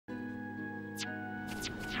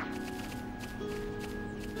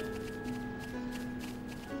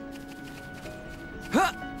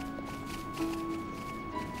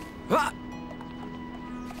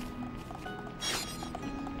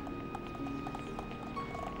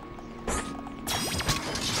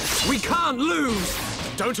We can't lose!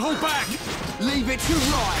 Don't hold back! Leave it to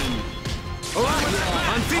Ryan. Alright,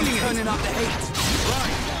 I'm feeling it! Turning up the heat.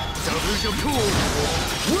 Right, don't lose your cool!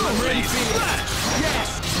 I'm really feeling it.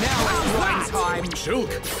 Yes, now it's Ryan time. Shulk,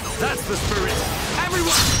 that's the spirit!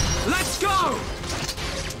 Everyone, let's go!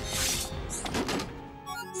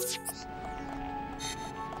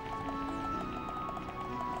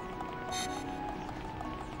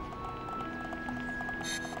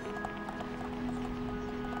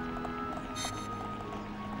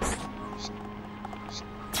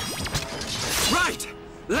 Right!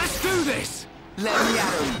 Let's do this! Let me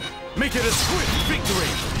at him. Make it a swift victory!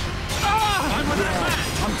 Ah! I'm with that man!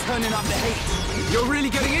 I'm turning up the heat. You're really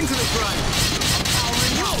getting into this, Ryan!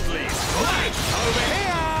 Powering up. Right! Over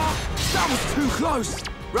here! That was too close.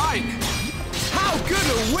 Right! How good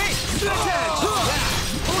a whip! Split edge!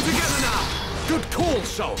 All together now! Good call,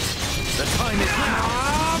 Shulk! The time is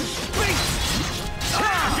now! Beat!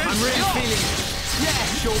 I'm really feeling it!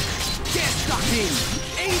 Yeah, Shulk. Get stuck in.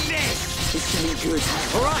 Eat this. It's feeling good.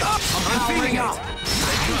 All right, I'm feeling up. it.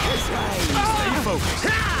 Stay focused.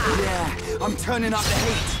 Yeah, I'm turning up the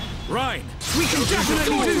heat. Ryan, We can definitely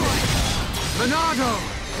do it. Monado,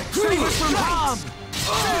 Save us from harm.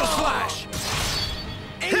 Steel Flash.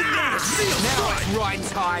 Eat this. Now it's Ryan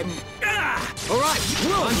time. All right,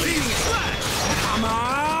 I'm feeling it. Come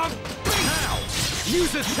on. Now,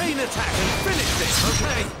 use a chain attack and finish this.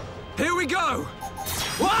 Okay, here we go.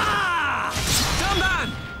 Wah!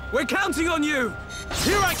 Dumban, we're counting on you.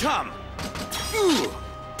 Here I come. Ooh.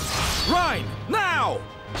 Ryan, now.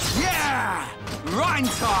 Yeah. Ryan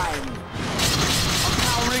time. I'm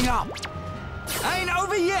powering up. Ain't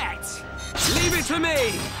over yet. Leave it to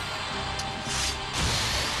me.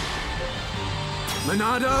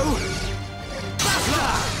 Monado.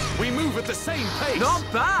 Basta! We move at the same pace. Not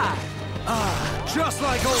bad. Just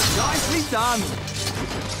like old times. Nicely done.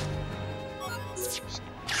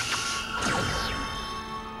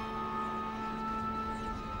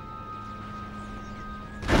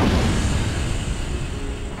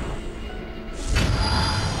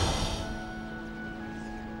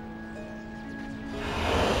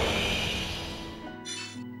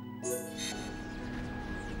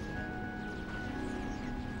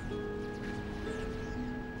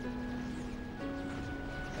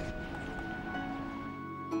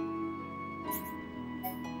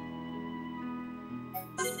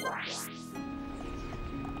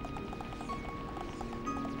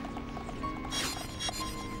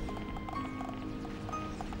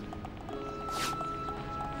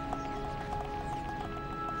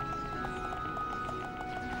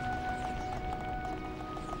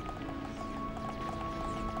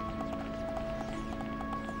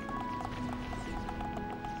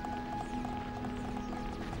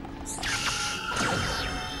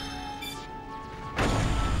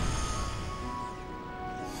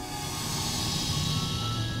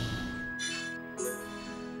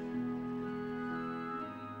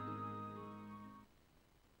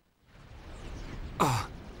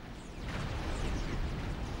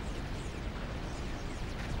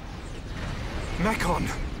 Mechon.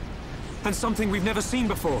 And something we've never seen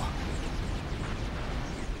before.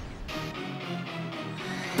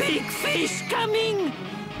 Big fish coming!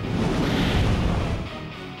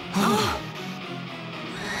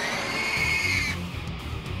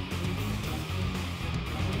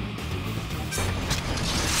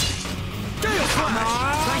 Gale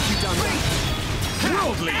Flash! Thank you, Duncan.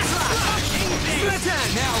 Worldly! Split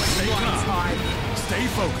end! Now it's Ryan time. Stay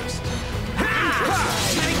focused.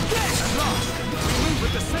 Take this! At last! We move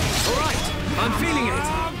with the same. All right, I'm feeling it.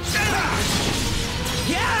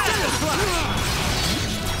 Yeah! Gale Flash!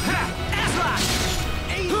 Slash!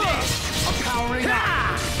 Eat this! I'm powering up.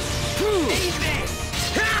 Eat this!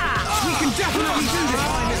 We can definitely do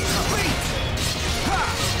this!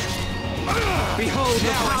 Behold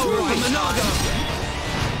the power of the Monado!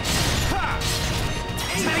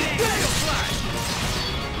 Take this!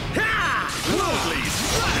 Worldlies!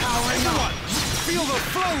 Everyone, feel the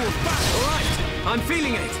flow of battle! All right, I'm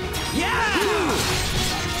feeling it! Yeah!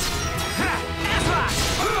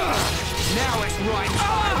 Now it's right.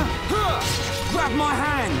 Grab my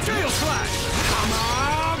hand! Gale Flash! Come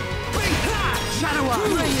on! Shadow up!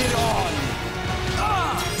 Bring it on!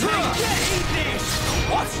 Take this! Eat this!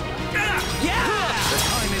 What? Yeah! The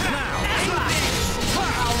time is now!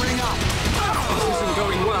 Powering up! This isn't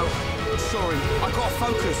going well. Sorry, I got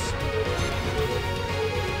focus.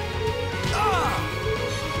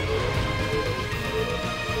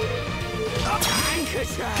 Anchor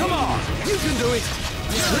chain! Come on! You can do it!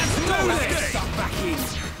 Let's do this! Stuck back in.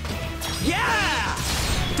 Yeah!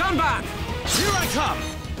 Dunban! Here I come!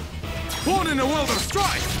 Born in a world of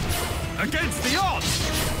strife, against the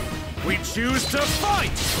odds, we choose to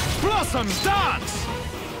fight! Blossoms dance!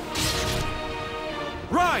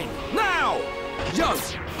 Rhine, now! Yo!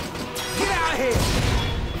 Get out of here!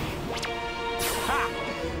 Ha!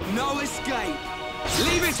 No escape!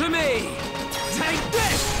 Leave it to me! Take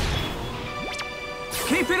this!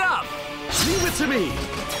 Keep it up! Leave it to me!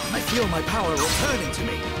 I feel my power returning to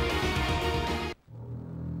me.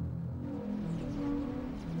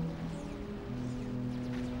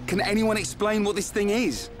 Can anyone explain what this thing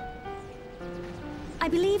is? I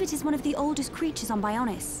believe it is one of the oldest creatures on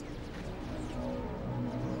Bionis.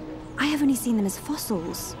 I have only seen them as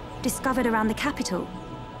fossils, discovered around the capital.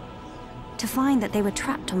 To find that they were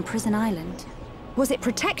trapped on Prison Island. Was it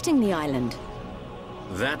protecting the island?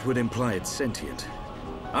 That would imply it's sentient.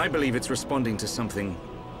 I believe it's responding to something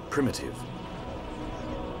primitive.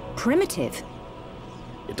 Primitive?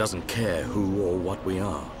 It doesn't care who or what we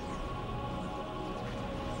are.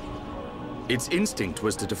 Its instinct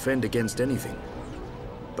was to defend against anything,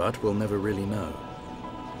 but we'll never really know.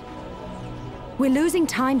 We're losing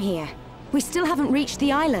time here. We still haven't reached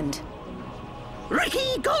the island.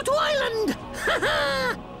 Ricky, go to island! Ha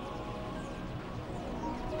ha!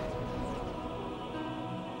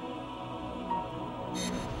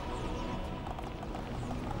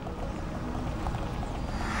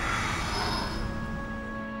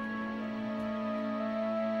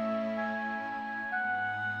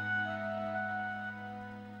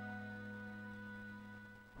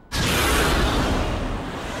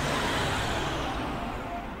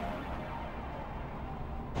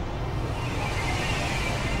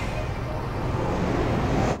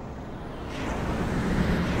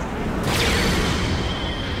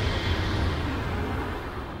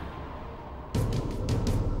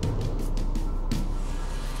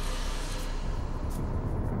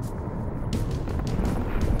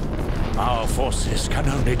 Our forces can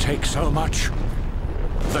only take so much.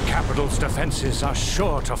 The capital's defenses are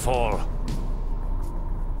sure to fall.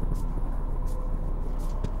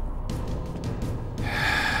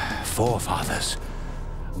 Forefathers,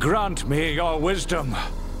 grant me your wisdom.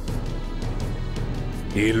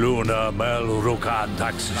 Iluna mel rukan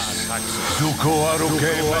taxis. Suko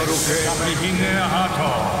aruke kapihine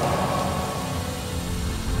hato.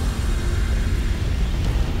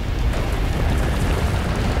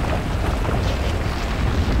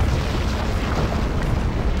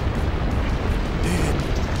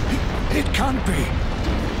 It can't be.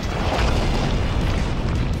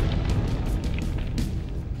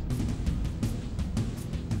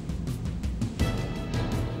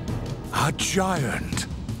 A giant.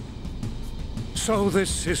 So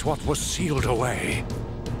this is what was sealed away.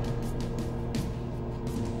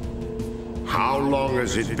 How long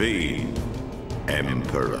has it been,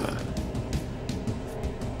 Emperor?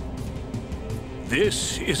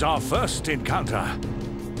 This is our first encounter.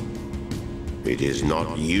 It is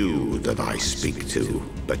not you that I speak to,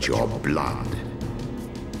 but your blood.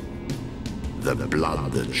 The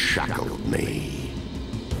blood that shackled me.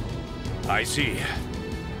 I see.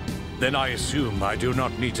 Then I assume I do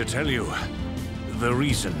not need to tell you the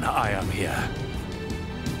reason I am here.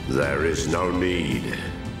 There is no need.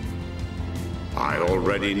 I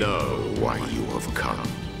already know why you have come.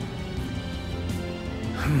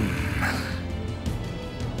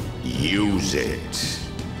 Use it.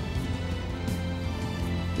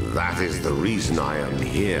 That is the reason I am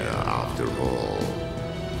here, after all.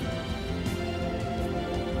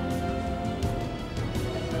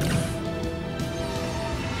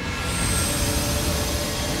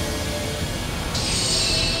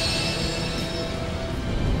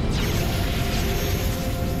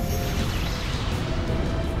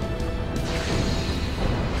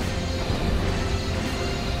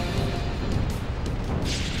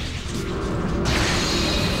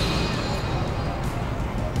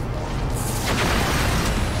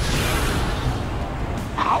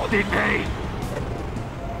 Did they?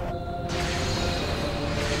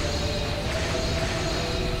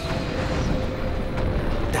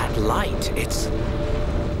 That light, it's...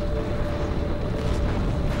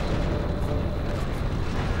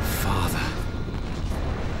 Father.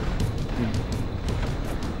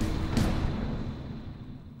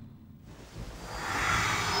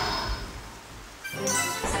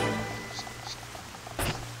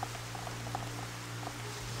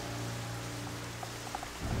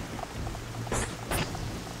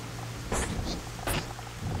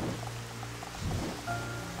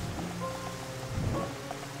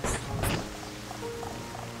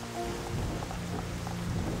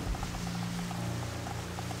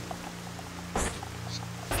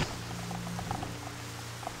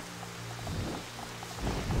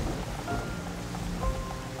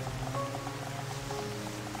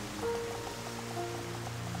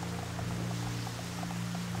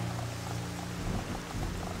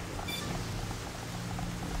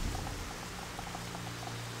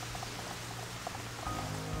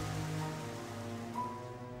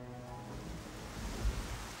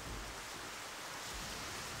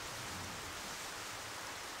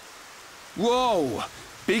 Whoa!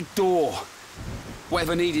 Big door.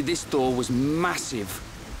 Whatever needed this door was massive.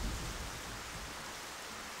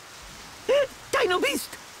 Dino Beast!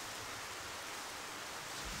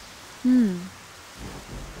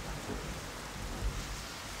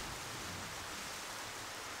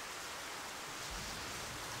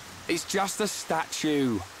 It's just a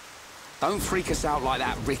statue. Don't freak us out like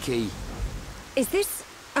that, Ricky. Is this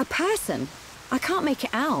a person? I can't make it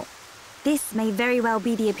out. This may very well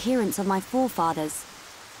be the appearance of my forefathers.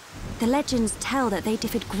 The legends tell that they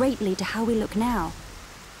differed greatly to how we look now.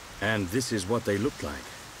 And this is what they looked like.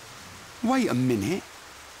 Wait a minute.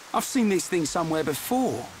 I've seen this thing somewhere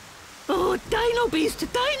before. Oh, Dino Beast!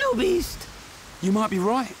 Dino Beast! You might be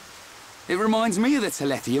right. It reminds me of the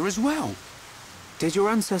Telethia as well. Did your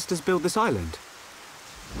ancestors build this island?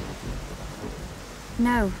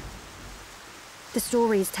 No. The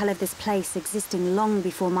stories tell of this place existing long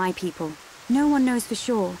before my people. No one knows for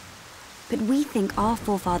sure, but we think our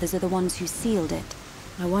forefathers are the ones who sealed it.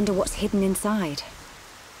 I wonder what's hidden inside.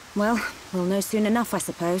 Well, we'll know soon enough, I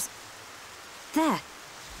suppose. There.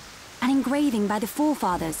 An engraving by the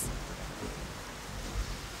forefathers.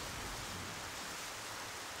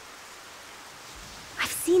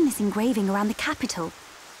 I've seen this engraving around the capital.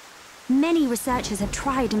 Many researchers have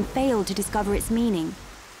tried and failed to discover its meaning.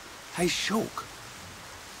 Hey, Shulk.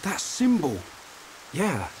 That symbol.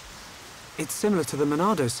 Yeah. It's similar to the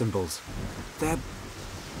Monado symbols. There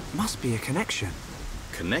must be a connection.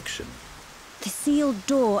 Connection? The sealed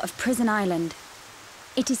door of Prison Island.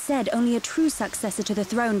 It is said only a true successor to the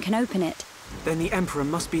throne can open it. Then the Emperor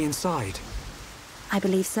must be inside. I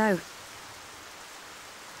believe so.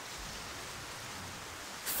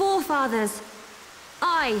 Forefathers,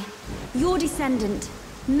 I, your descendant,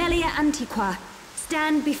 Melia Antiqua,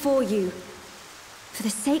 stand before you. For the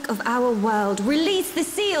sake of our world, release the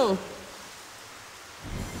seal!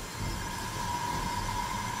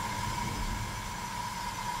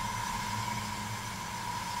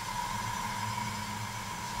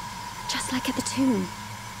 Just like at the tomb.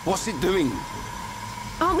 What's it doing?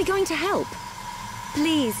 Aren't we going to help?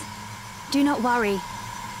 Please, do not worry.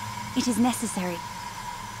 It is necessary.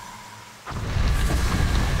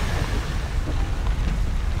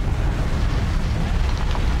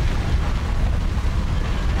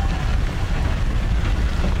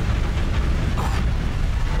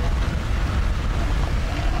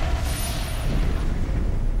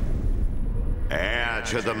 Heir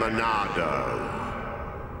to the Monado.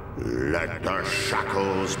 Let the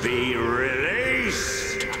shackles be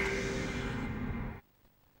released!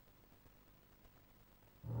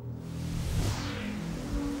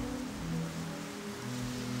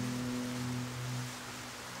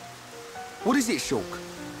 What is it, Shulk?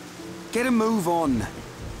 Get a move on.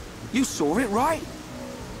 You saw it, right?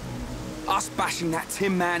 Us bashing that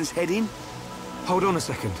Tin Man's head in? Hold on a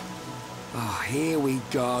second. Ah, here we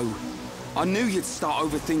go. I knew you'd start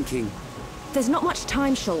overthinking. There's not much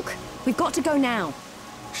time, Shulk. We've got to go now.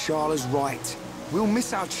 Sharla's right. We'll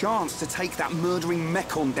miss our chance to take that murdering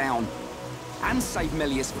Mechon down. And save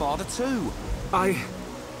Melia's father, too.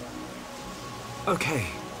 Okay.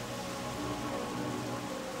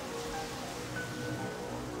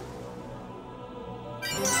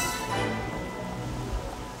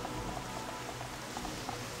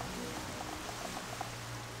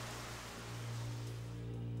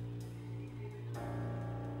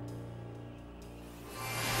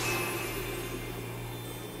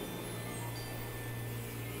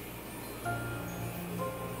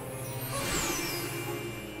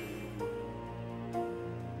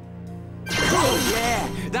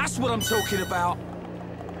 That's what I'm talking about.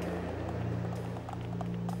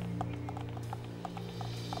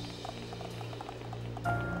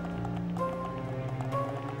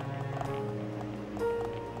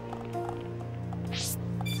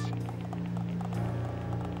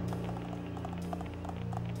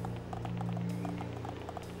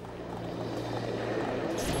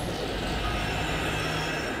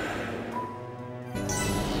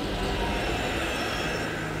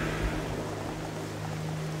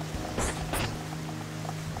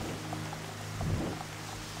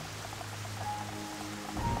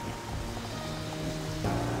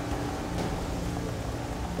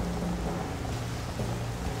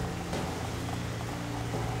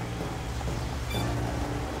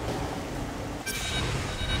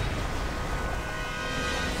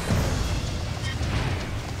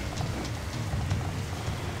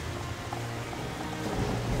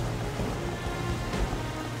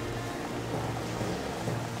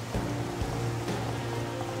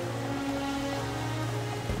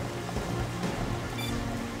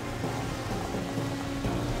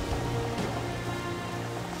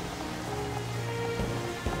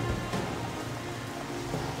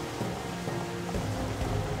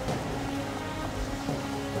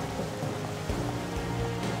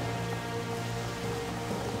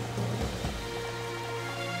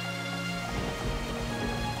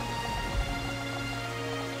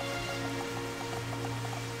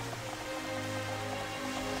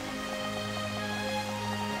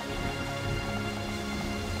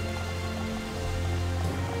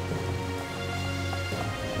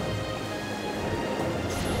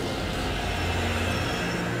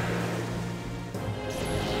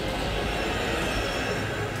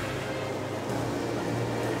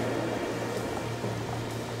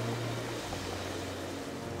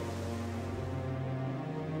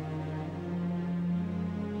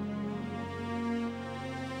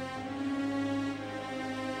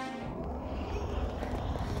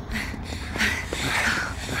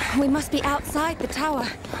 We must be outside the tower.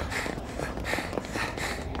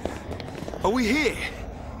 Are we here?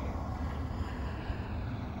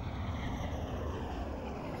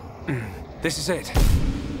 This is it.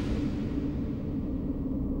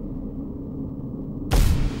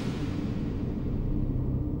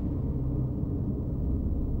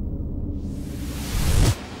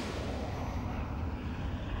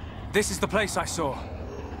 This is the place I saw.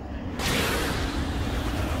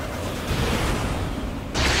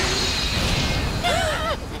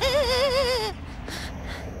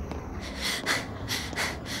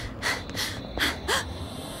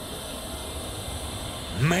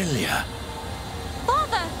 Melia!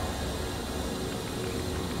 Father!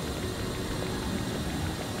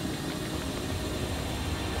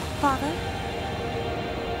 Father?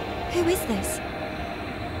 Who is this?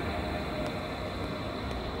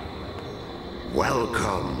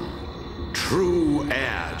 Welcome, true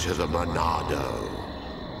heir to the Monado.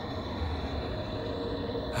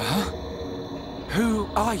 Who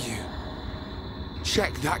are you?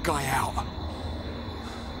 Check that guy out.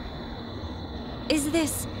 Is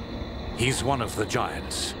this... He's one of the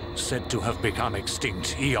giants, said to have become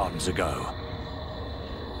extinct eons ago.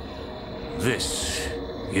 This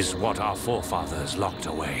is what our forefathers locked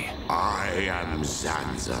away. I am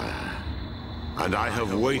Zanza, and I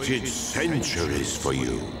have waited centuries for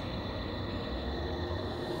you.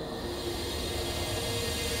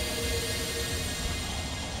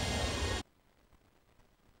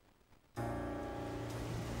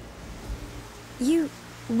 You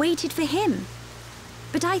waited for him?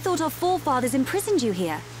 But I thought our forefathers imprisoned you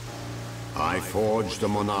here. I forged the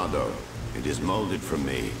Monado. It is molded from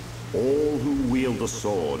me. All who wield the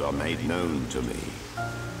sword are made known to me.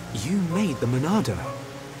 You made the Monado?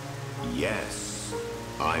 Yes.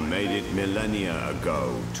 I made it millennia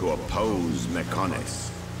ago to oppose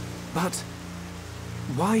Mechonis. But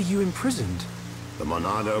why are you imprisoned? The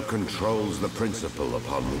Monado controls the principle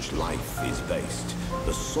upon which life is based,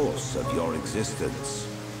 the source of your existence.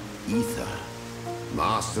 Ether.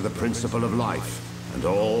 Master the principle of life, and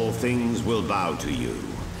all things will bow to you.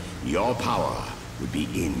 Your power would be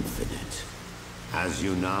infinite. As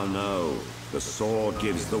you now know, the sword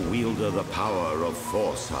gives the wielder the power of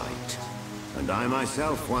foresight. And I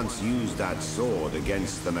myself once used that sword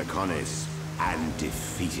against the Mechonis and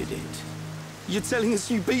defeated it. You're telling us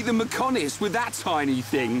you beat the Mechonis with that tiny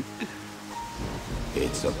thing?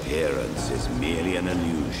 Its appearance is merely an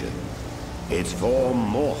illusion. Its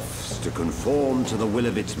form morphs to conform to the will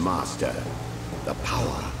of its master. The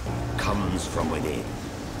power comes from within.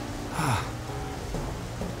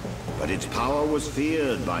 But its power was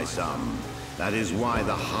feared by some. That is why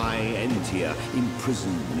the High Entia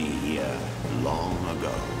imprisoned me here long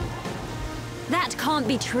ago. That can't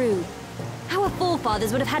be true. Our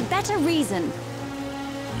forefathers would have had better reason.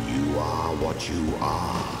 You are what you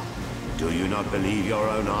are. Do you not believe your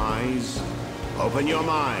own eyes? Open your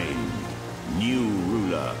mind, new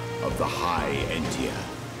ruler of the High Entia.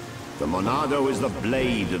 The Monado is the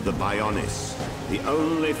blade of the Bionis, the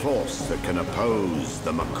only force that can oppose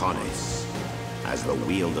the Mechonis. As the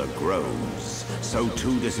wielder grows, so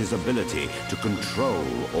too does his ability to control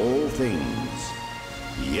all things.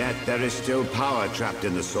 Yet there is still power trapped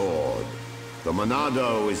in the sword. The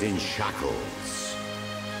Monado is in shackles.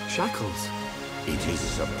 Shackles? It is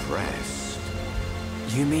suppressed.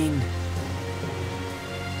 You mean...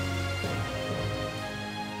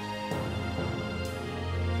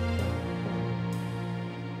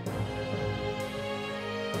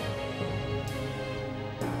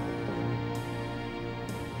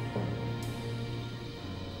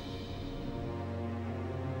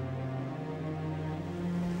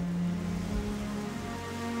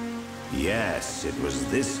 Yes, it was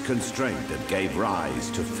this constraint that gave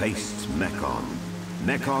rise to faced Mechon.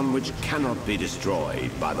 Mechon which cannot be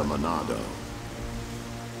destroyed by the Monado.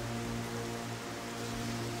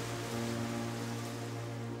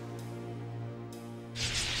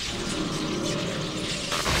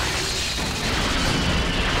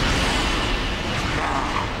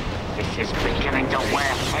 This is beginning to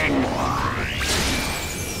wear thin.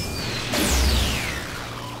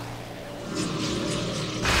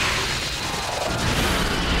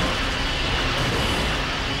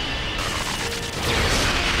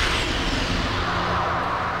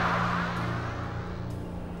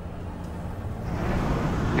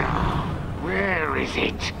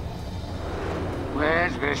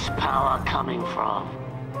 Where's this power coming from?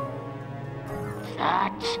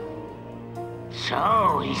 That?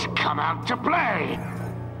 So he's come out to play.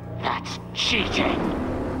 That's cheating.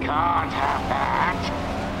 Can't have that.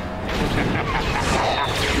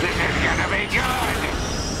 This is gonna be good.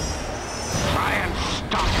 Try and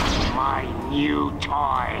stop him.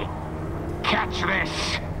 Watch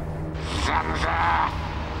this, Zanza.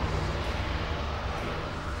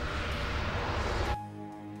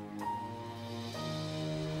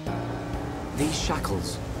 These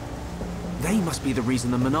shackles. They must be the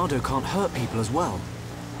reason the Monado can't hurt people as well.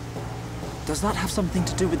 Does that have something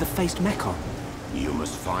to do with the faced Mechon? You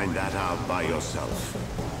must find that out by yourself.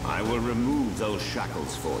 I will remove those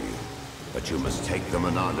shackles for you. But you must take the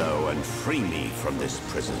Monado and free me from this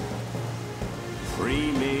prison.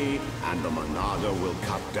 Free me, and the Monado will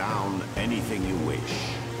cut down anything you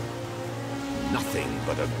wish. Nothing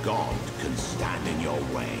but a god can stand in your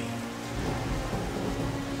way.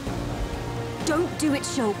 Don't do it,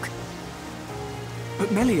 Shulk.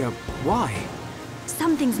 But Melia, why?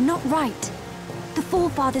 Something's not right. The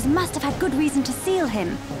forefathers must have had good reason to seal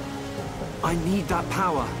him. I need that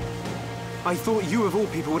power. I thought you of all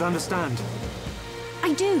people would understand.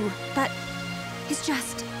 I do, but it's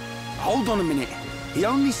just... Hold on a minute. He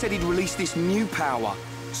only said he'd release this new power.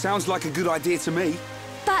 Sounds like a good idea to me.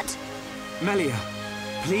 But... Melia,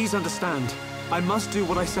 please understand. I must do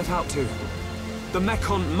what I set out to. The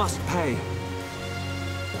Mechon must pay.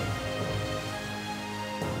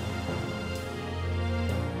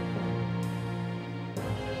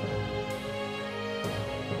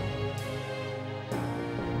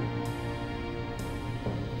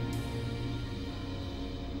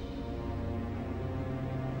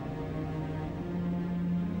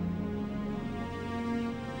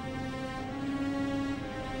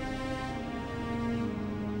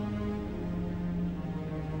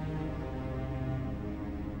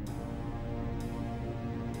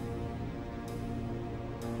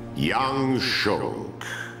 Young Shulk,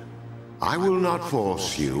 I will not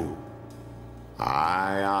force you.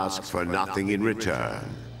 I ask for nothing in return.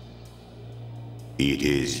 It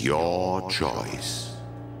is your choice.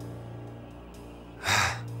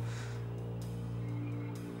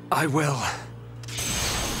 I will.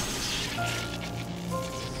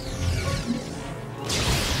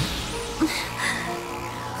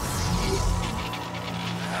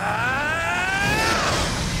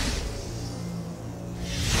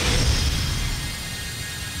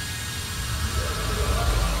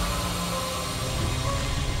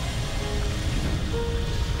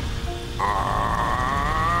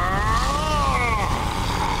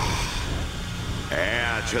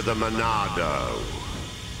 Heir to the Monado,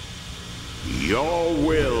 your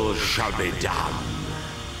will shall be done.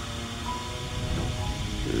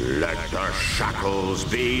 Let the shackles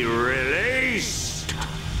be released.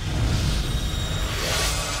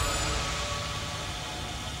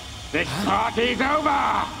 This party's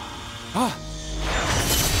over! No!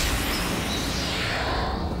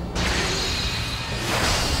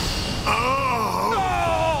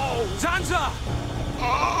 Zanza!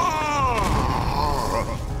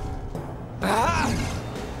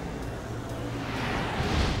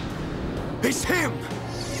 It's him!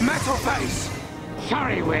 Metal Face!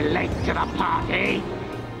 Sorry we're late to the party.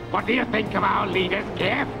 What do you think of our leader's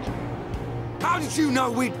gift? How did you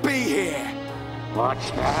know we'd be here? What's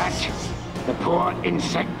that? The poor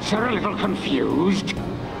insects are a little confused.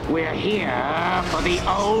 We're here for the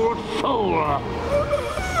old fool.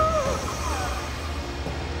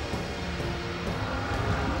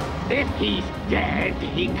 If he's dead,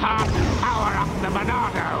 he can't power up the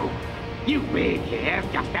Monado. You being here's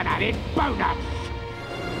just an added bonus.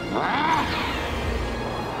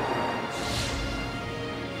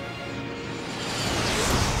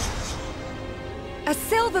 A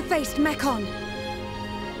silver-faced Mechon!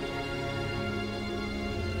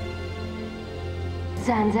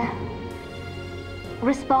 Zanza?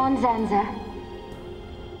 Respond, Zanza.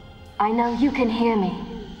 I know you can hear me.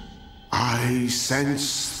 I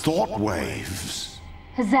sense thought waves.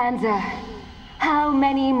 Zanza, how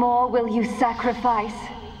many more will you sacrifice?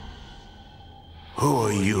 Who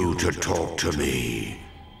are you to talk to me?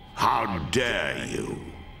 How dare you?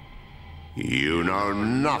 You know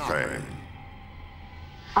nothing.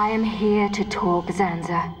 I am here to talk,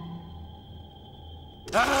 Zanza.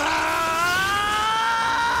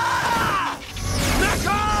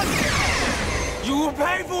 Mechon! You will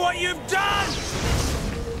pay for what you've done!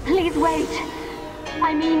 Please wait.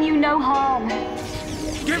 I mean you no harm.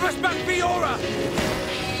 Give us back Fiora!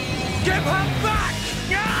 Give her back!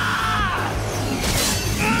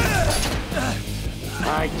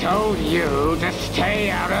 I told you to stay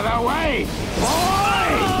out of the way, boy!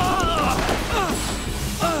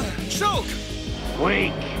 Shulk!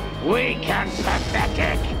 Weak and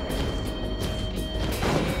pathetic.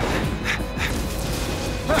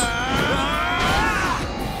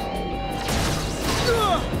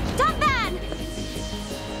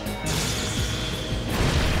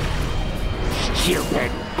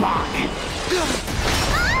 Stupid bug!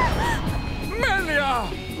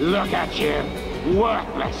 Look at you,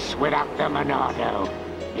 worthless without the Monado.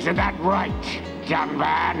 Isn't that right, young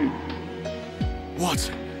man?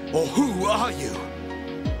 What or who are you?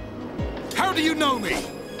 How do you know me?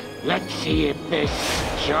 Let's see if this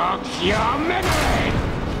jogs your memory!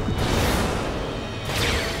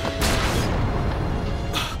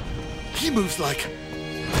 He moves like...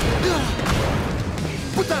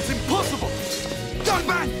 But that's impossible! Young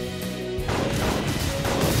man!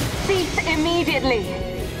 Cease immediately!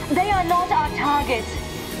 They are not our target!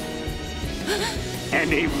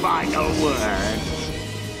 Any final words?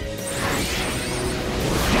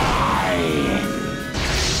 Die!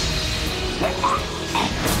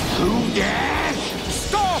 Who dares?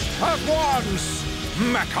 Stop at once,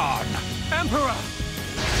 Mechon! Emperor!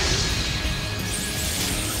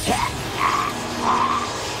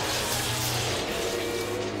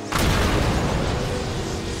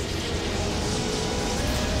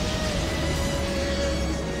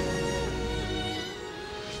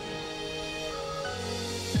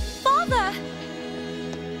 Father!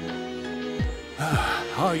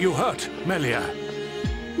 Are you hurt, Melia?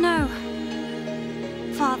 No.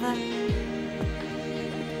 Father.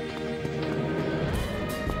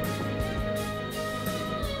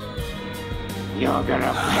 You're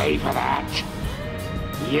gonna pay for that!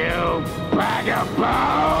 You bag of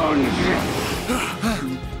bones!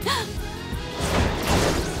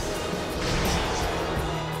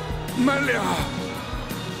 Melia!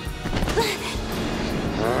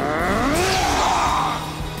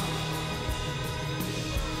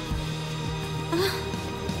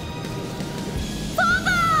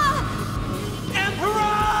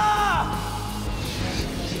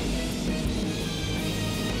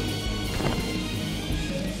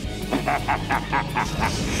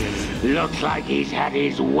 Looks like he's had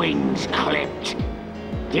his wings clipped.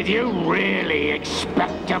 Did you really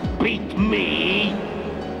expect to beat me?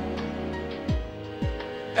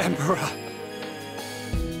 Emperor!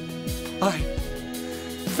 I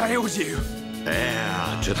failed you.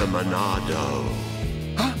 Heir to the Monado.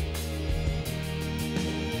 Huh?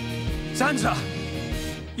 Sansa!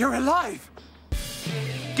 You're alive!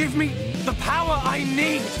 Give me the power I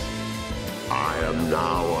need! I am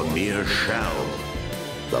now a mere shell.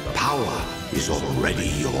 The power is already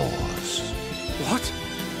yours. What?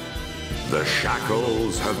 The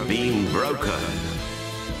shackles have been broken.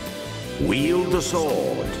 Wield the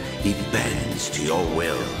sword. It bends to your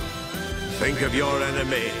will. Think of your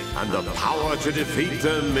enemy, and the power to defeat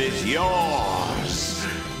them is yours.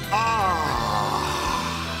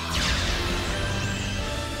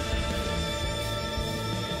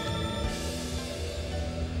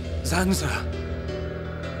 Sansa.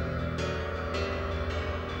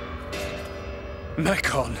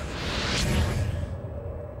 Mechon.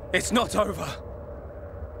 It's not over.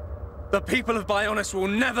 The people of Bionis will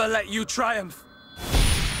never let you triumph.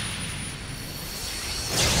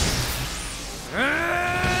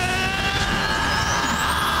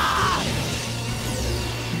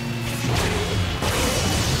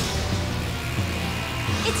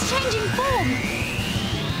 It's changing form!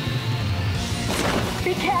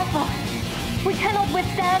 Be careful! We cannot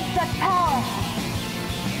withstand such power!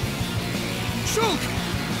 Shulk!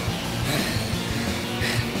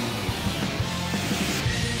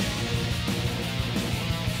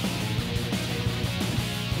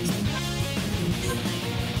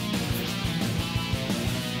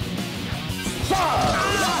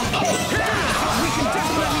 We can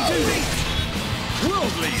definitely do this!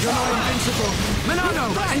 Worldly, you're not invincible! Monado,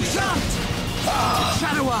 enchant!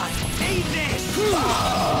 Shadow Eye! Eat this!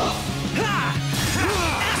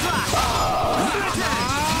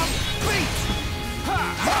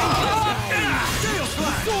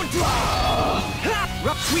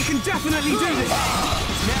 We can definitely do this!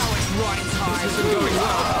 Now it's right time! This isn't going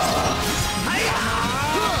well!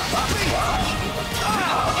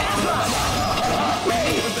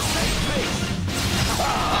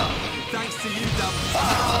 Thanks to you, Dub.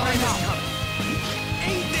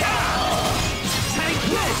 Eat this! Take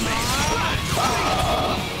this!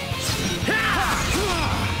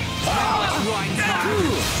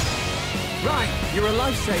 Right, you're a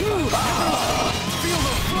lifesaver. Feel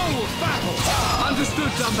the flow of battle.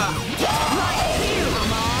 Understood, Dumba. Right here,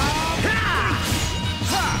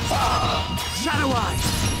 Shadow Eye.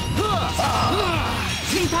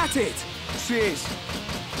 Keep at it. Cheers.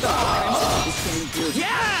 It's getting good. Yeah!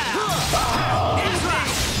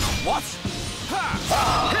 What?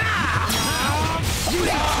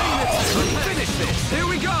 Finish this. Here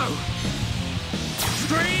we go.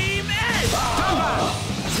 Stream Edge. Dumba.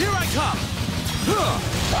 Here I come!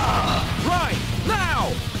 Right,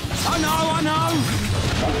 now! I know!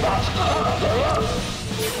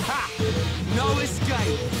 Ha! No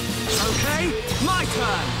escape! Okay, my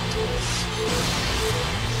turn!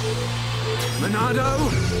 Monado!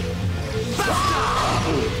 Basta!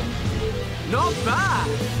 Not bad!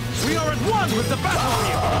 We are at one with the battle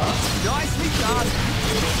here! Nicely done!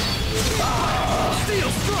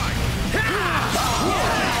 Steel strike!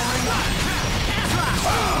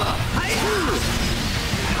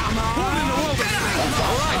 Come on! What in the world is that?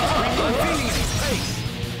 All right, I'm feeling his pace!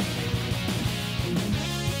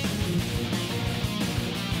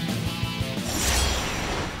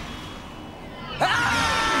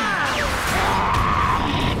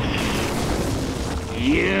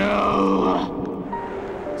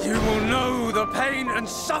 You will know the pain and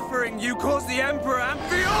suffering you caused the Emperor and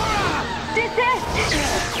Fiora!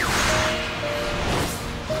 Desist!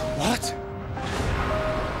 What?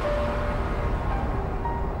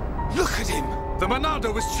 Look at him! The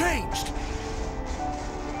Monado was changed!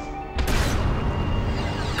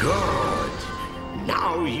 Good.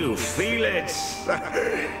 Now you feel it.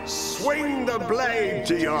 Swing the blade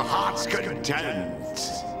to your heart's content.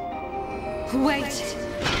 Wait.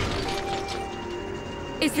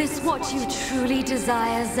 Is this what you truly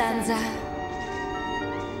desire, Zanza?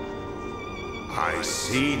 I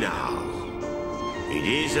see now. It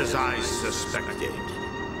is as I suspected.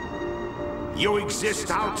 You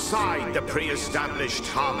exist outside the pre-established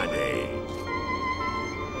harmony.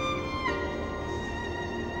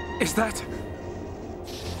 Is that...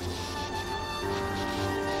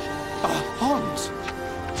 a pond?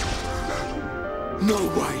 No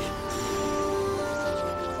way!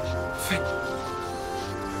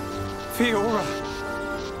 Fiora!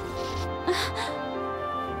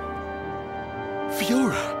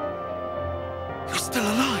 Fiora! You're still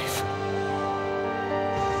alive!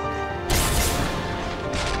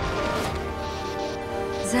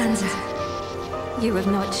 Zanza, you have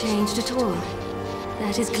not changed at all.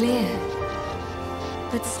 That is clear.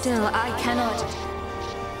 But still, I cannot...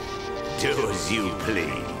 Do as you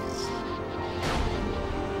please.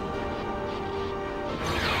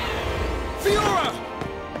 Fiora!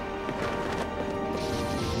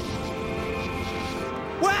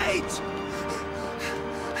 Wait!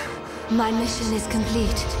 My mission is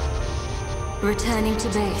complete. Returning to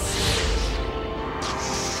base.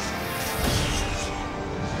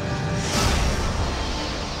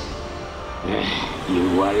 You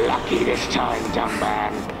were lucky this time, dumb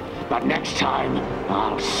man. But next time,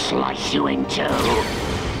 I'll slice you in two.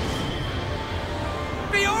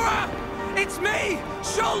 Fiora! It's me!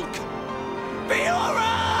 Shulk!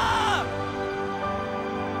 Fiora!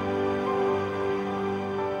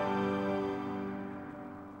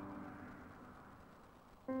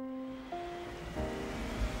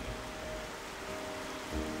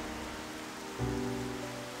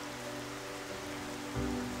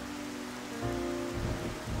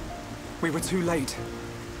 We were too late.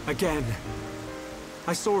 Again.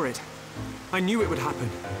 I saw it. I knew it would happen.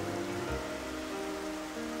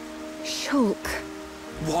 Shulk.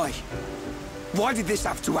 Why? Why did this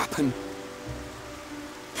have to happen?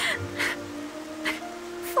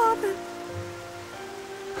 Father.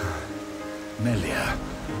 Melia,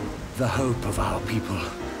 the hope of our people.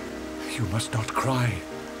 You must not cry.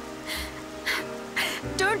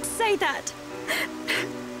 Don't say that!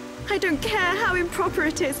 I don't care how improper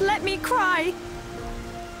it is. Let me cry!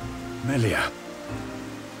 Melia.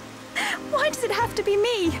 Why does it have to be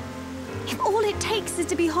me? If all it takes is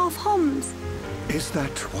to be half Homs. Is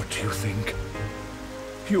that what you think?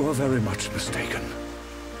 You are very much mistaken.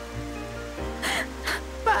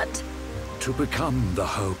 But... To become the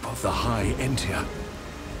hope of the High Entia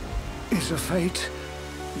is a fate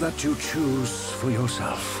that you choose for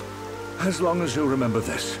yourself. As long as you remember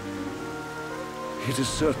this, it is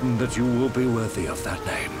certain that you will be worthy of that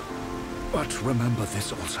name. But remember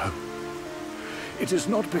this also. It is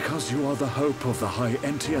not because you are the hope of the High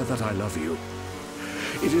Entia that I love you.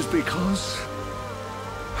 It is because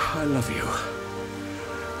I love you.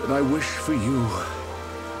 And I wish for you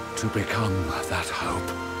to become that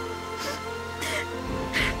hope.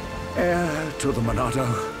 Heir to the Monado,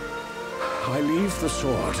 I leave the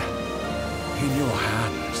sword in your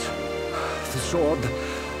hands. The sword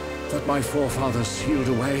that my forefathers sealed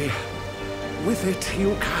away. With it,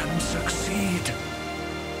 you can succeed.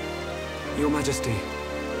 Your Majesty.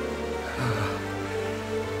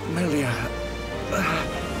 Melia,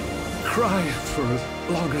 cry for as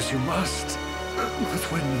long as you must. But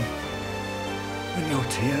when your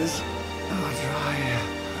tears are dry...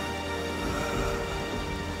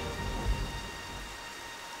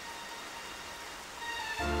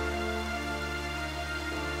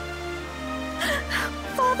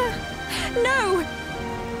 Father! No!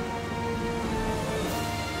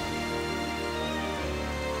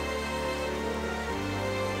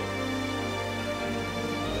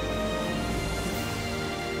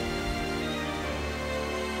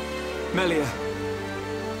 Melia,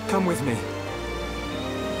 come with me.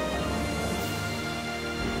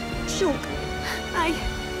 Shulk,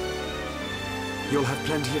 You'll have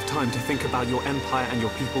plenty of time to think about your empire and your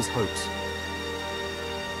people's hopes.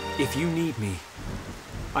 If you need me,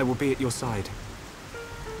 I will be at your side.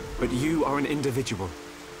 But you are an individual.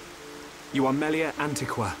 You are Melia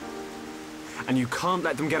Antiqua. And you can't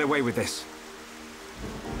let them get away with this.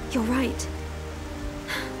 You're right.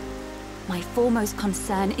 My foremost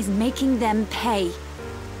concern is making them pay.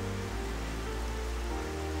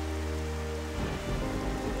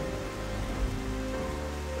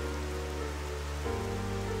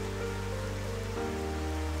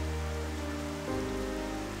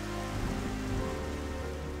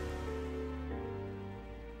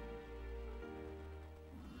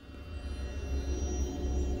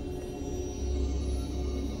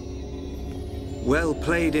 Well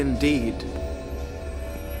played indeed,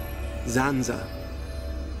 Zanza.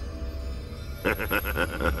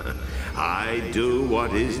 I do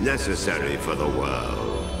what is necessary for the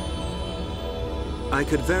world. I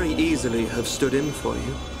could very easily have stood in for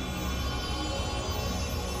you.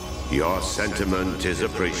 Your sentiment is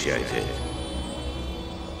appreciated.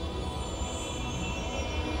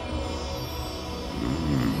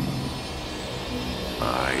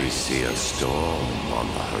 I see a storm on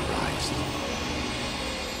the horizon.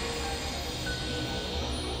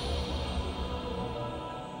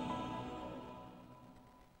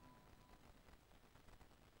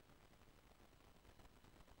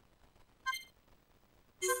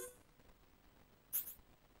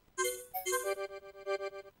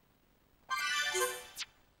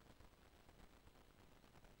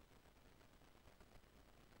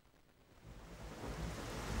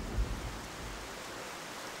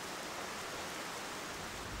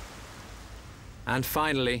 And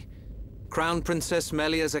finally, Crown Princess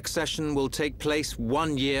Melia's accession will take place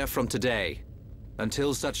 1 year from today.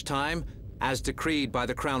 Until such time, as decreed by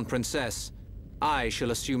the Crown Princess, I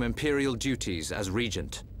shall assume imperial duties as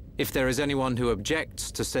regent. If there is anyone who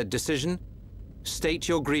objects to said decision, state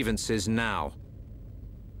your grievances now.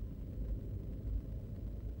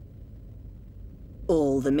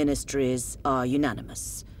 All the ministries are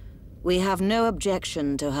unanimous. We have no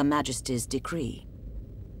objection to Her Majesty's decree.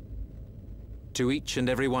 To each and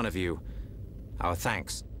every one of you, our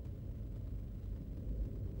thanks.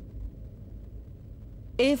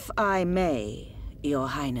 If I may, Your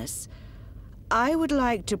Highness, I would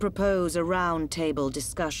like to propose a round-table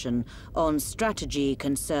discussion on strategy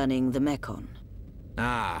concerning the Mekon.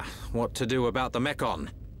 Ah, what to do about the Mekon?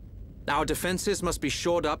 Our defenses must be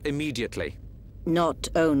shored up immediately. Not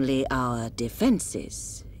only our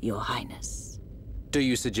defenses, Your Highness. Do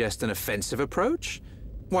you suggest an offensive approach?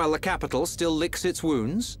 While the capital still licks its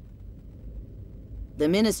wounds? The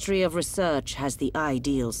Ministry of Research has the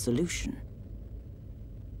ideal solution.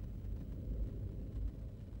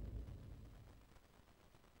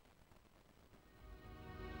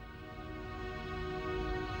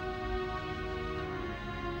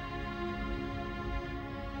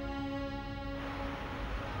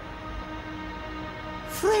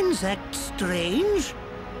 Friends act strange.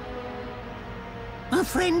 A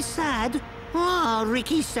friend sad? Ah,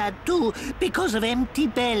 Ricky's sad too, because of empty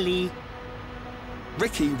belly.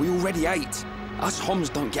 Ricky, we already ate. Us Homs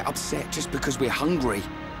don't get upset just because we're hungry.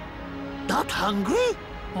 Not hungry?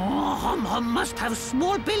 Oh, Hom must have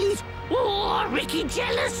small bellies. Oh, Ricky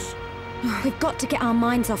jealous. We've got to get our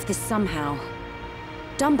minds off this somehow.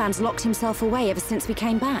 Dunban's locked himself away ever since we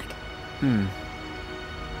came back.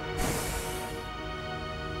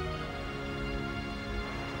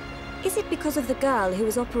 Is it because of the girl who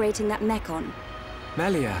was operating that Mekon?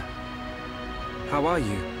 Melia, how are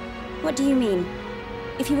you? What do you mean?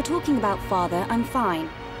 If you were talking about father, I'm fine.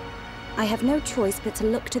 I have no choice but to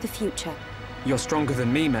look to the future. You're stronger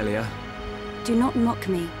than me, Melia. Do not mock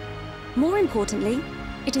me. More importantly,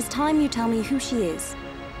 it is time you tell me who she is.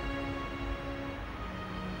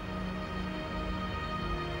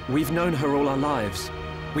 We've known her all our lives.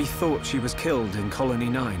 We thought she was killed in Colony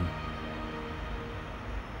 9.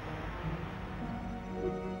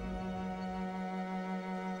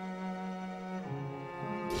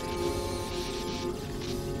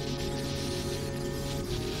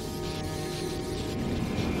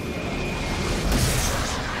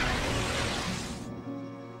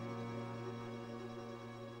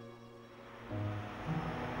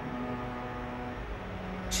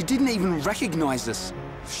 She didn't even recognize us.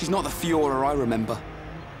 She's not the Fiora I remember.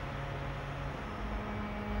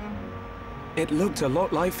 It looked a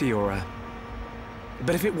lot like Fiora.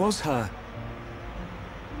 But if it was her,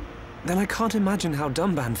 then I can't imagine how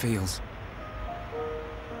Dunban feels.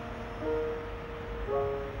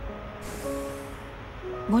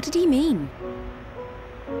 What did he mean?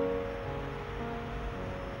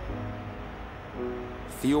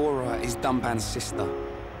 Fiora is Dunban's sister.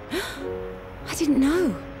 I didn't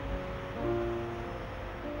know.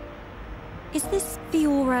 Is this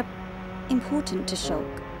Fiora important to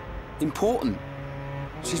Shulk? Important?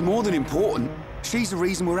 She's more than important. She's the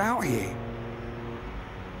reason we're out here.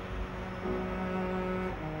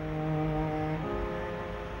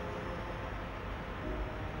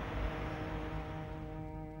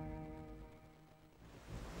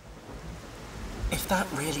 If that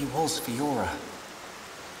really was Fiora,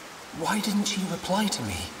 why didn't she reply to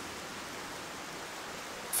me?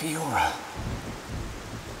 Fiora.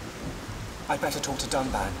 I'd better talk to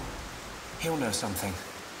Dunban. He'll know something.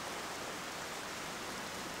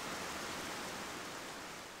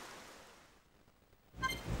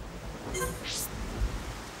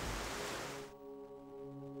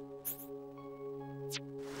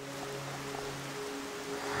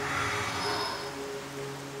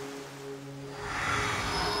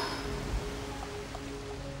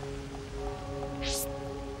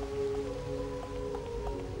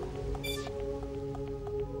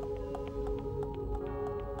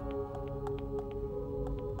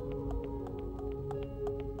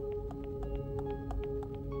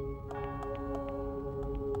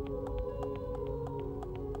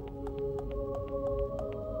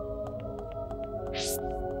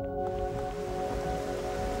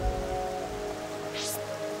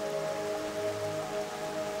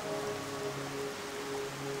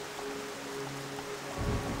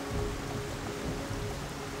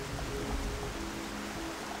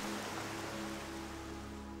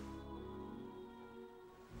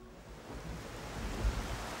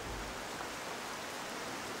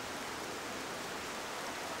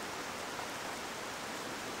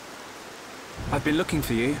 I've been looking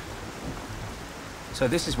for you. So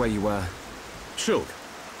this is where you were. Shulk.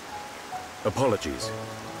 Apologies.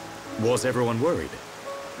 Was everyone worried?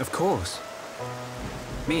 Of course.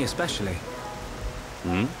 Me especially.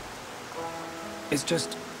 Hmm? It's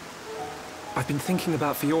just... I've been thinking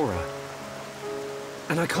about Fiora.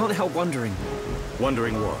 And I can't help wondering.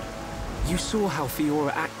 Wondering what? You saw how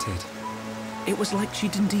Fiora acted. It was like she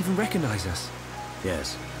didn't even recognize us.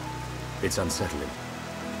 Yes. It's unsettling.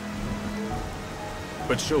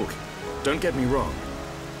 But Shulk, don't get me wrong.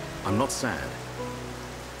 I'm not sad.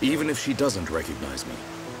 Even if she doesn't recognize me,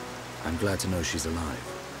 I'm glad to know she's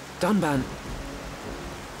alive. Dunban...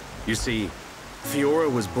 You see,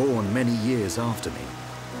 Fiora was born many years after me.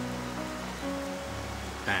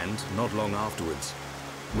 And, not long afterwards,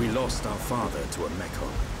 we lost our father to a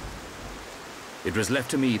Mekon. It was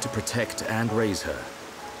left to me to protect and raise her,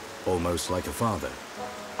 almost like a father.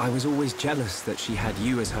 I was always jealous that she had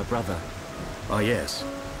you as her brother. Ah, yes.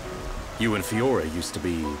 You and Fiora used to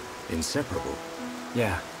be inseparable.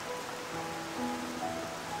 Yeah.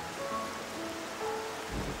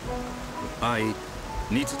 I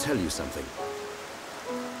need to tell you something.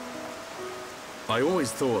 I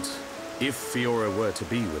always thought, if Fiora were to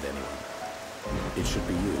be with anyone, it should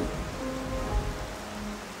be you.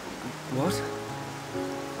 What?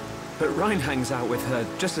 But Ryan hangs out with her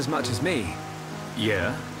just as much as me.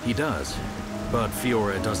 Yeah, he does. But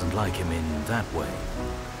Fiora doesn't like him in that way.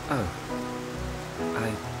 Oh.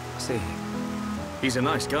 I see. He's a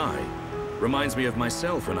nice guy. Reminds me of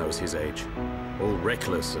myself when I was his age. All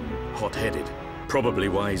reckless and hot-headed. Probably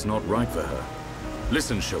why he's not right for her.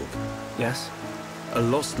 Listen, Shulk. Yes? A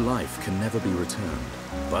lost life can never be returned,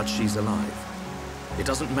 but she's alive. It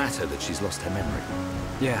doesn't matter that she's lost her memory.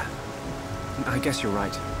 Yeah. I guess you're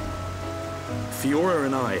right. Fiora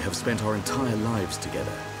and I have spent our entire lives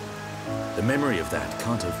together. The memory of that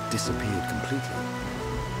can't have disappeared completely.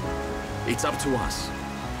 It's up to us.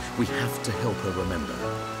 We have to help her remember.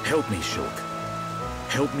 Help me, Shulk.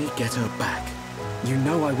 Help me get her back. You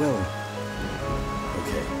know I will.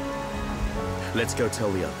 Okay. Let's go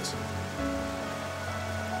tell the others.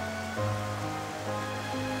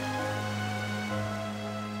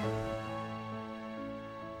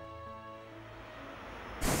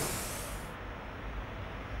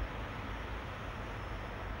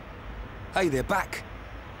 Hey, they're back.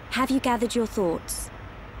 Have you gathered your thoughts?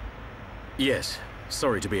 Yes.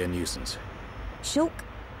 Sorry to be a nuisance. Shulk,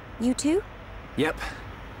 you too? Yep.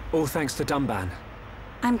 All thanks to Dunban.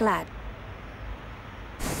 I'm glad.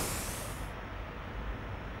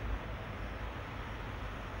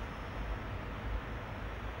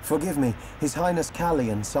 Forgive me. His Highness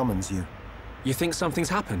Callian summons you. You think something's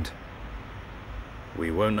happened? We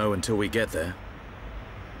won't know until we get there.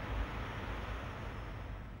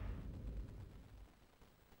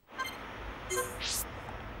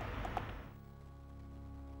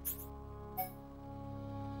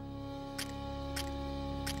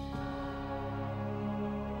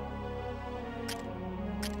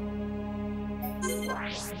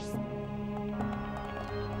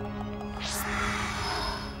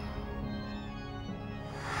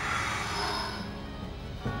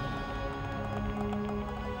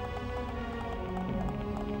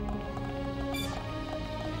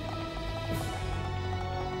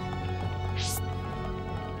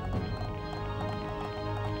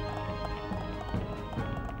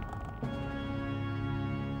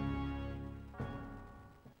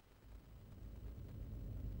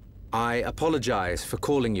 I apologize for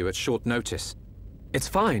calling you at short notice. It's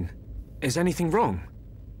fine. Is anything wrong?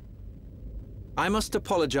 I must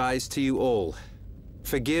apologize to you all.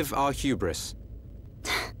 Forgive our hubris.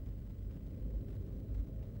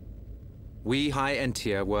 We High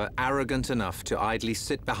Entia were arrogant enough to idly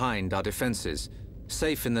sit behind our defenses,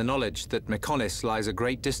 safe in the knowledge that Mechonis lies a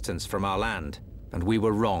great distance from our land, and we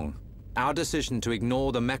were wrong. Our decision to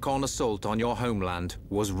ignore the Mechon assault on your homeland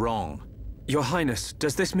was wrong. Your Highness,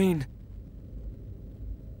 does this mean...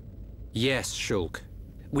 Yes, Shulk.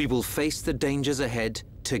 We will face the dangers ahead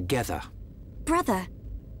together. Brother.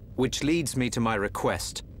 Which leads me to my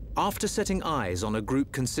request. After setting eyes on a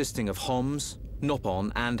group consisting of Homs,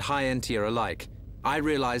 Nopon, and High Entia alike, I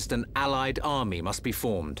realized an allied army must be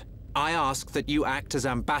formed. I ask that you act as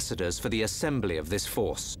ambassadors for the assembly of this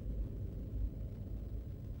force.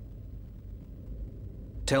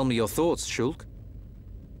 Tell me your thoughts, Shulk.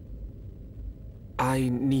 I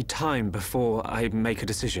need time before I make a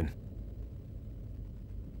decision.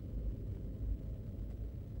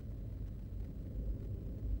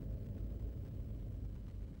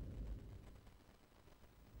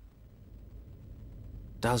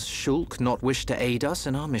 Does Shulk not wish to aid us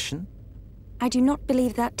in our mission? I do not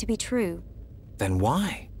believe that to be true. Then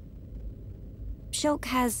why? Shulk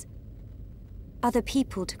has other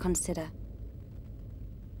people to consider.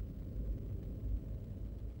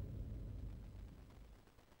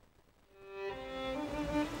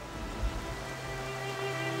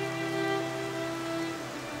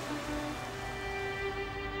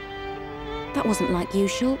 That wasn't like you,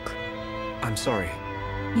 Shulk. I'm sorry.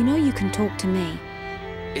 You know you can talk to me.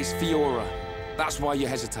 It's Fiora. That's why you're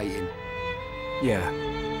hesitating. Yeah.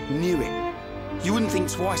 Knew it. You wouldn't think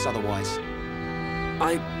twice otherwise.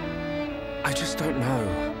 I just don't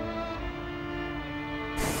know.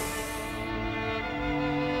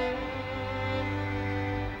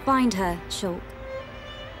 Find her, Shulk.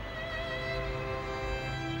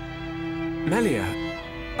 Melia,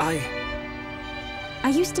 I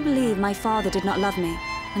used to believe my father did not love me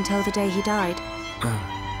until the day he died.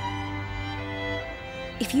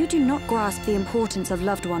 If you do not grasp the importance of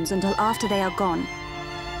loved ones until after they are gone,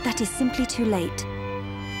 that is simply too late.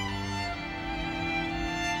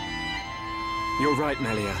 You're right,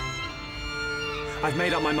 Melia. I've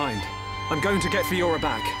made up my mind. I'm going to get Fiora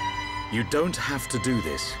back. You don't have to do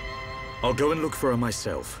this. I'll go and look for her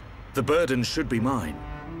myself. The burden should be mine.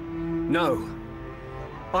 No.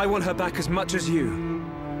 I want her back as much as you.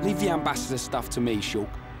 Leave the ambassador stuff to me, Shulk.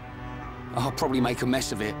 I'll probably make a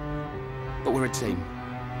mess of it, but we're a team.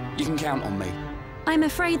 You can count on me. I'm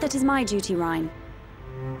afraid that is my duty, Rhyne.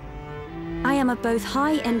 I am of both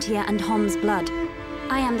High Entia and Hom's blood.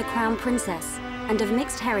 I am the Crown Princess, and of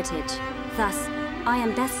mixed heritage. Thus, I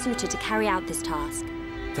am best suited to carry out this task.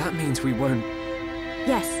 That means we won't...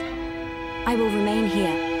 Yes. I will remain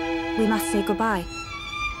here. We must say goodbye.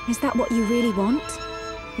 Is that what you really want?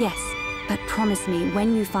 Yes, but promise me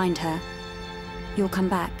when you find her, you'll come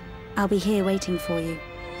back. I'll be here waiting for you.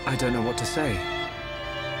 I don't know what to say.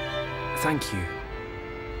 Thank you.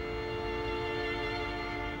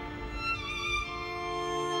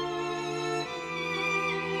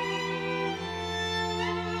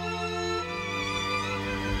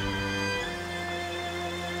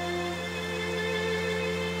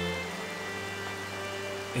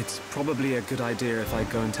 It's probably a good idea if I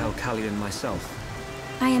go and tell Callion myself.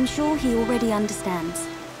 I am sure he already understands.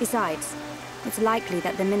 Besides, it's likely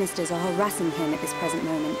that the ministers are harassing him at this present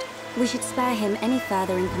moment. We should spare him any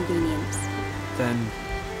further inconvenience. Then...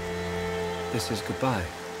 this is goodbye?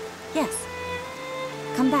 Yes.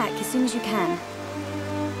 Come back as soon as you can.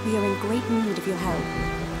 We are in great need of your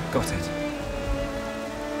help. Got it.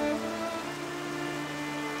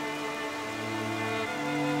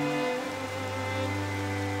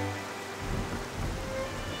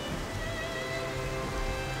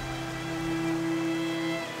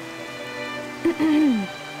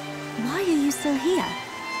 Why are you still here?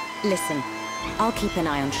 Listen, I'll keep an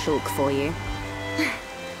eye on Shulk for you.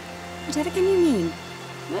 Whatever can you mean?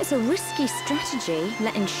 Well, it's a risky strategy,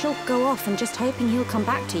 letting Shulk go off and just hoping he'll come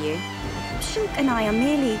back to you. Shulk and I are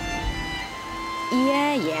merely...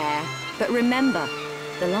 Yeah. But remember,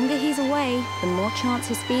 the longer he's away, the more chance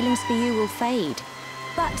his feelings for you will fade.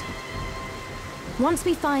 But once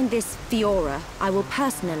we find this Fiora, I will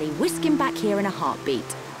personally whisk him back here in a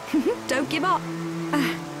heartbeat. Don't give up.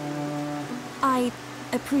 I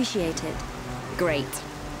appreciate it. Great.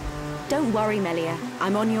 Don't worry, Melia.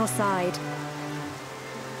 I'm on your side.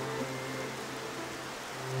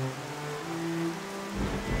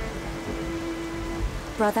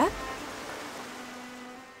 Brother?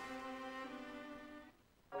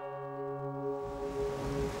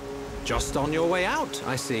 Just on your way out,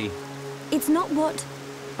 I see. It's not what...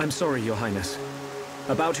 I'm sorry, Your Highness.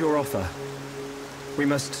 About your offer. We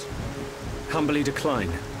must humbly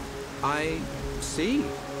decline. I see.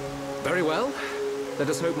 Very well. Let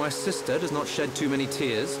us hope my sister does not shed too many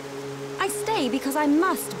tears. I stay because I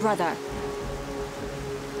must, brother.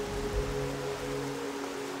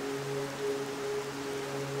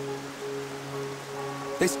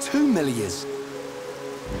 There's 2 Melias.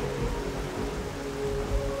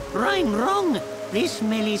 Wrong. This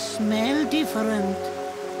Melie smell different.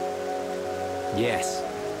 Yes.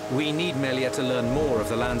 We need Melia to learn more of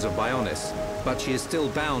the lands of Bionis, but she is still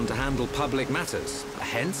bound to handle public matters.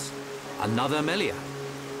 Hence, another Melia.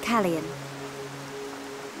 Callian.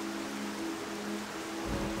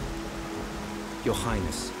 Your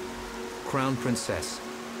Highness, Crown Princess,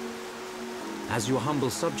 as your humble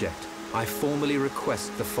subject, I formally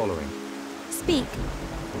request the following. Speak.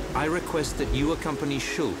 I request that you accompany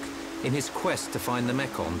Shulk in his quest to find the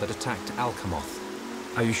Mekon that attacked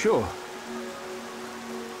Alcamoth. Are you sure?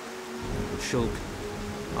 Shulk,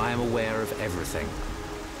 I am aware of everything.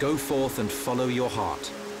 Go forth and follow your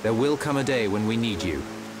heart. There will come a day when we need you,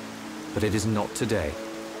 but it is not today.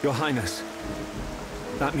 Your Highness,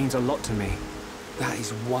 that means a lot to me. That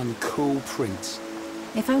is one cool prince.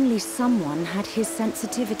 If only someone had his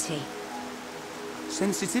sensitivity.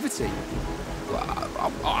 Sensitivity?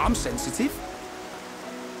 Well, I'm sensitive.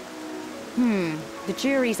 The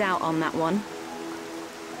jury's out on that one.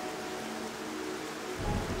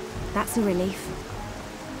 That's a relief.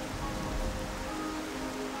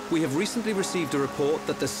 We have recently received a report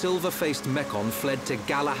that the silver-faced Mekon fled to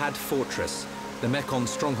Galahad Fortress, the Mekon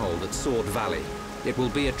stronghold at Sword Valley. It will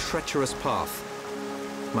be a treacherous path.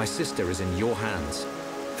 My sister is in your hands.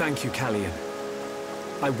 Thank you, Callian.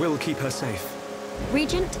 I will keep her safe.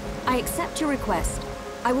 Regent, I accept your request.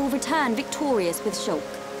 I will return victorious with Shulk.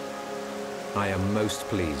 I am most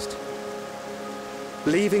pleased.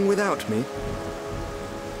 Leaving without me?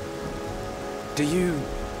 Do you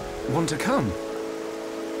want to come?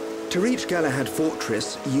 To reach Galahad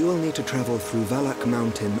Fortress, you will need to travel through Valak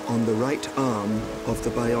Mountain on the right arm of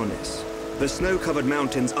the Bionis. The snow-covered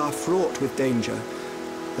mountains are fraught with danger.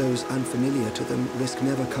 Those unfamiliar to them risk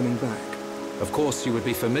never coming back. Of course you would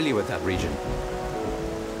be familiar with that region.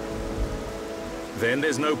 Then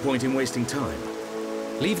there's no point in wasting time.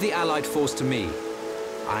 Leave the Allied force to me.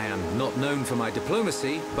 I am not known for my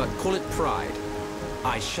diplomacy, but call it pride.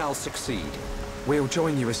 I shall succeed. We'll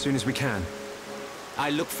join you as soon as we can.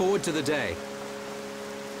 I look forward to the day.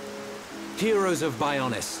 Heroes of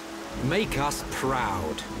Bionis, make us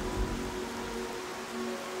proud.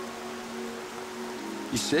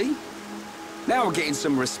 You see? Now we're getting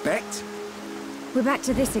some respect. We're back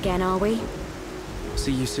to this again, are we?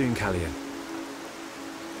 See you soon, Callian.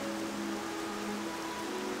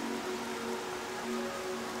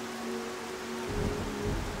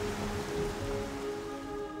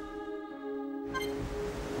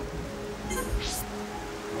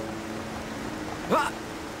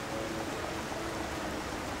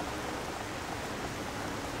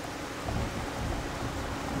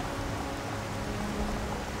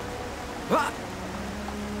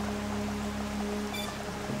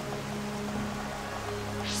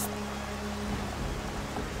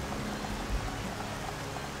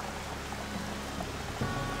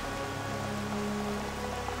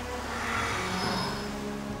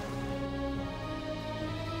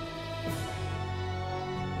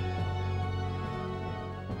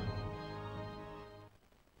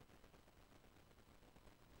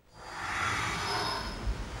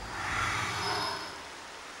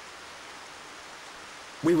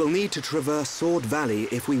 We will need to traverse Sword Valley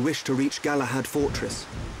if we wish to reach Galahad Fortress.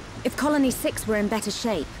 If Colony 6 were in better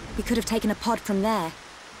shape, we could have taken a pod from there.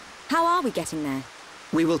 How are we getting there?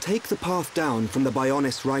 We will take the path down from the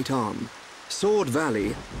Bionis right arm. Sword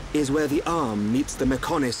Valley is where the arm meets the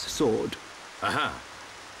Mekonis sword. Aha.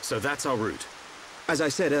 So that's our route. As I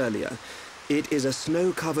said earlier, it is a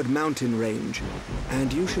snow-covered mountain range,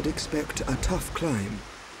 and you should expect a tough climb.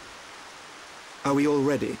 Are we all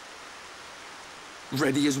ready?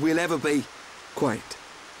 Ready as we'll ever be. Quite.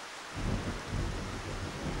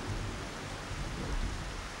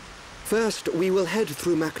 First, we will head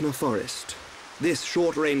through Machna Forest. This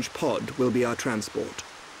short-range pod will be our transport.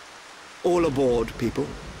 All aboard, people.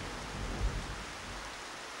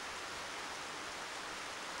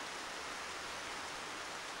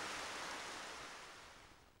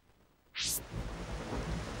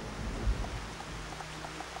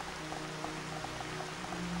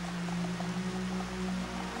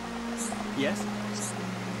 Yes?